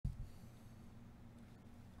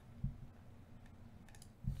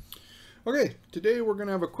Okay, today we're going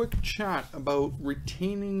to have a quick chat about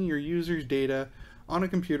retaining your user's data on a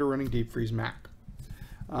computer running Deep Freeze Mac.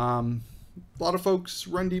 A lot of folks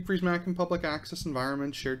run Deep Freeze Mac in public access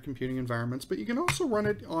environments, shared computing environments, but you can also run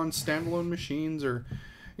it on standalone machines or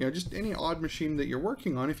just any odd machine that you're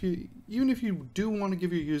working on even if you do want to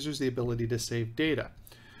give your users the ability to save data.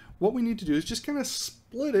 What we need to do is just kind of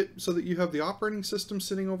split it so that you have the operating system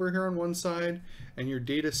sitting over here on one side and your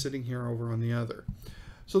data sitting here over on the other.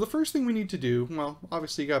 So the first thing we need to do, well,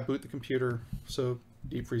 obviously you got to boot the computer so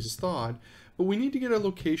deep freeze is thawed, but we need to get a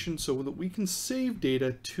location so that we can save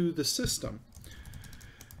data to the system.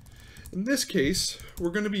 In this case,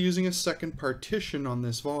 we're going to be using a second partition on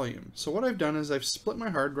this volume. So what I've done is I've split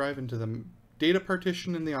my hard drive into the data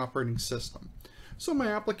partition and the operating system. So my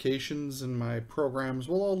applications and my programs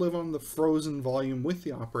will all live on the frozen volume with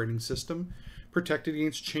the operating system, protected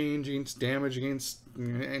against change, against damage, against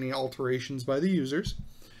any alterations by the users.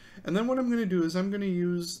 And then what I'm going to do is I'm going to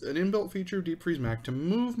use an inbuilt feature of Deep Freeze Mac to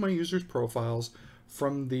move my users' profiles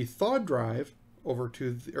from the thawed drive over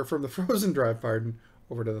to, from the frozen drive,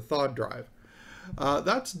 over to the thawed drive.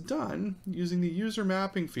 That's done using the user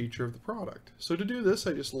mapping feature of the product. So to do this,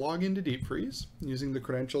 I just log into Deep Freeze using the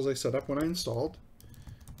credentials I set up when I installed,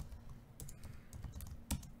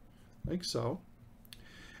 like so.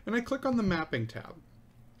 And I click on the mapping tab.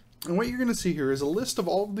 And what you're going to see here is a list of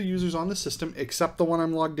all of the users on the system except the one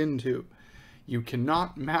I'm logged into. You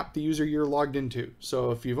cannot map the user you're logged into.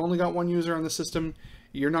 So if you've only got one user on the system,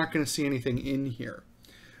 you're not going to see anything in here.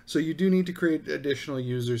 So you do need to create additional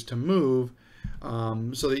users to move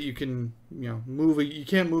so that you can, you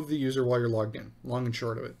can't move the user while you're logged in, long and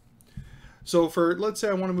short of it. So for, let's say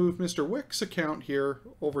I want to move Mr. Wick's account here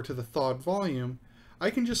over to the thawed volume,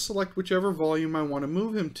 I can just select whichever volume I want to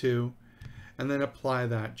move him to and then apply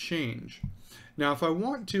that change. Now if I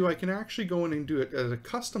want to, I can actually go in and do it at a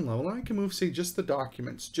custom level, and I can move, say, just the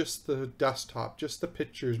documents, just the desktop, just the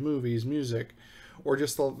pictures, movies, music, or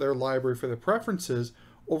just their library for their preferences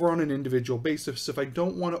over on an individual basis if I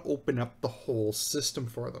don't want to open up the whole system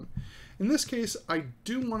for them. In this case, I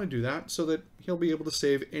do want to do that so that he'll be able to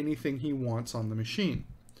save anything he wants on the machine.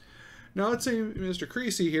 Now let's say Mr.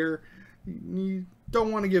 Creasy here, you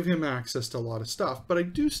don't want to give him access to a lot of stuff, but I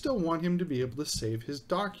do still want him to be able to save his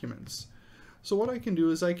documents. So what I can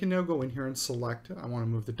do is I can now go in here and select, I want to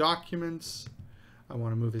move the documents, I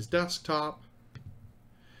want to move his desktop,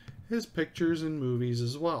 his pictures and movies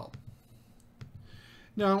as well.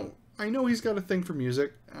 Now, I know he's got a thing for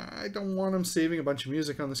music. I don't want him saving a bunch of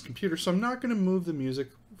music on this computer, so I'm not going to move the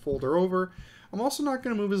music folder over. I'm also not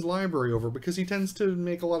going to move his library over because he tends to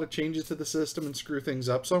make a lot of changes to the system and screw things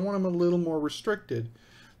up, so I want him a little more restricted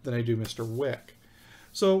than I do Mr. Wick.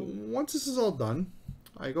 So once this is all done,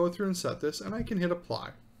 I go through and set this, and I can hit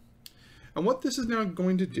apply. And what this is now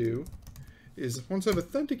going to do is, once I've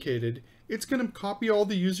authenticated, it's going to copy all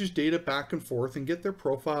the user's data back and forth and get their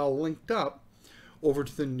profile linked up over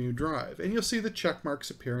to the new drive. And you'll see the check marks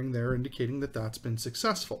appearing there indicating that that's been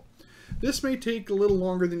successful. This may take a little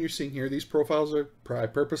longer than you're seeing here. These profiles I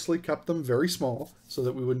purposely kept them very small so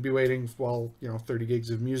that we wouldn't be waiting while 30 gigs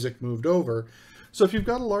of music moved over. So if you've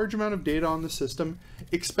got a large amount of data on the system,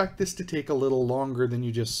 expect this to take a little longer than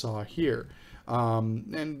you just saw here.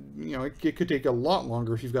 It could take a lot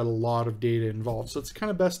longer if you've got a lot of data involved. So it's kind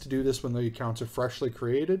of best to do this when the accounts are freshly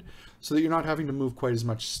created so that you're not having to move quite as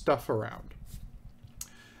much stuff around.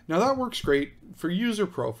 Now that works great for user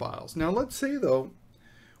profiles. Now let's say though,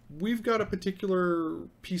 we've got a particular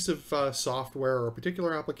piece of software or a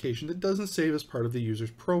particular application that doesn't save as part of the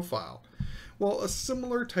user's profile. Well, a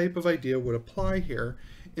similar type of idea would apply here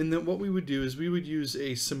in that what we would do is we would use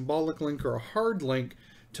a symbolic link or a hard link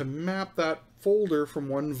to map that folder from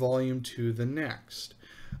one volume to the next.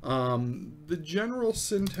 The general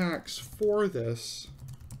syntax for this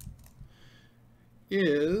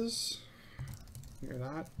is, hear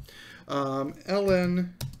that,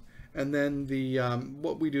 ln, and then the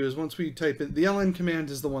what we do is once we type in, the ln command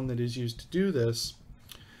is the one that is used to do this.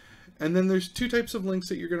 And then there's two types of links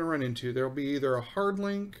that you're going to run into. There'll be either a hard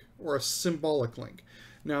link or a symbolic link.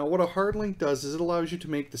 Now what a hard link does is it allows you to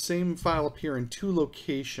make the same file appear in two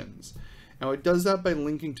locations. Now it does that by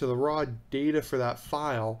linking to the raw data for that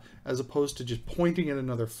file as opposed to just pointing at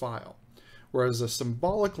another file. Whereas a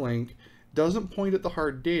symbolic link doesn't point at the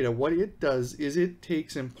hard data. What it does is it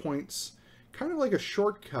takes and points kind of like a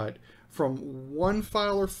shortcut from one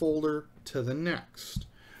file or folder to the next.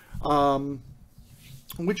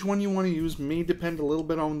 Which one you want to use may depend a little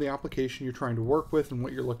bit on the application you're trying to work with and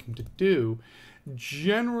what you're looking to do.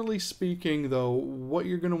 Generally speaking, though, what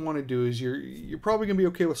you're going to want to do is you're probably going to be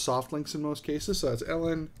okay with soft links in most cases. So that's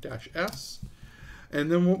ln-s.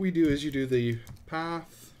 And then what we do is you do the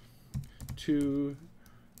path to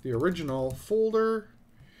the original folder,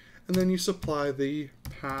 and then you supply the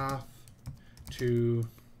path to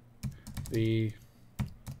the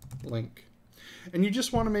link. And you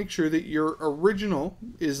just want to make sure that your original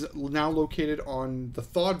is now located on the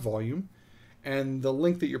thawed volume, and the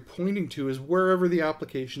link that you're pointing to is wherever the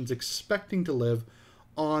application's expecting to live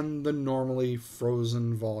on the normally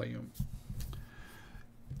frozen volume.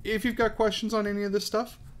 If you've got questions on any of this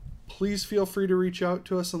stuff, please feel free to reach out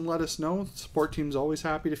to us and let us know. The support team's always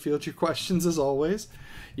happy to field your questions, as always.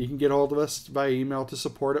 You can get hold of us by email to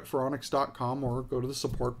support@faronics.com, or go to the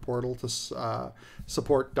support portal to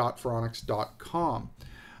support.faronics.com.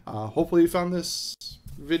 Hopefully you found this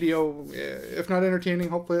video, if not entertaining,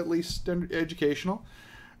 hopefully at least educational.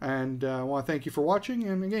 And I want to thank you for watching.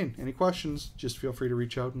 And again, any questions, just feel free to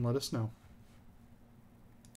reach out and let us know.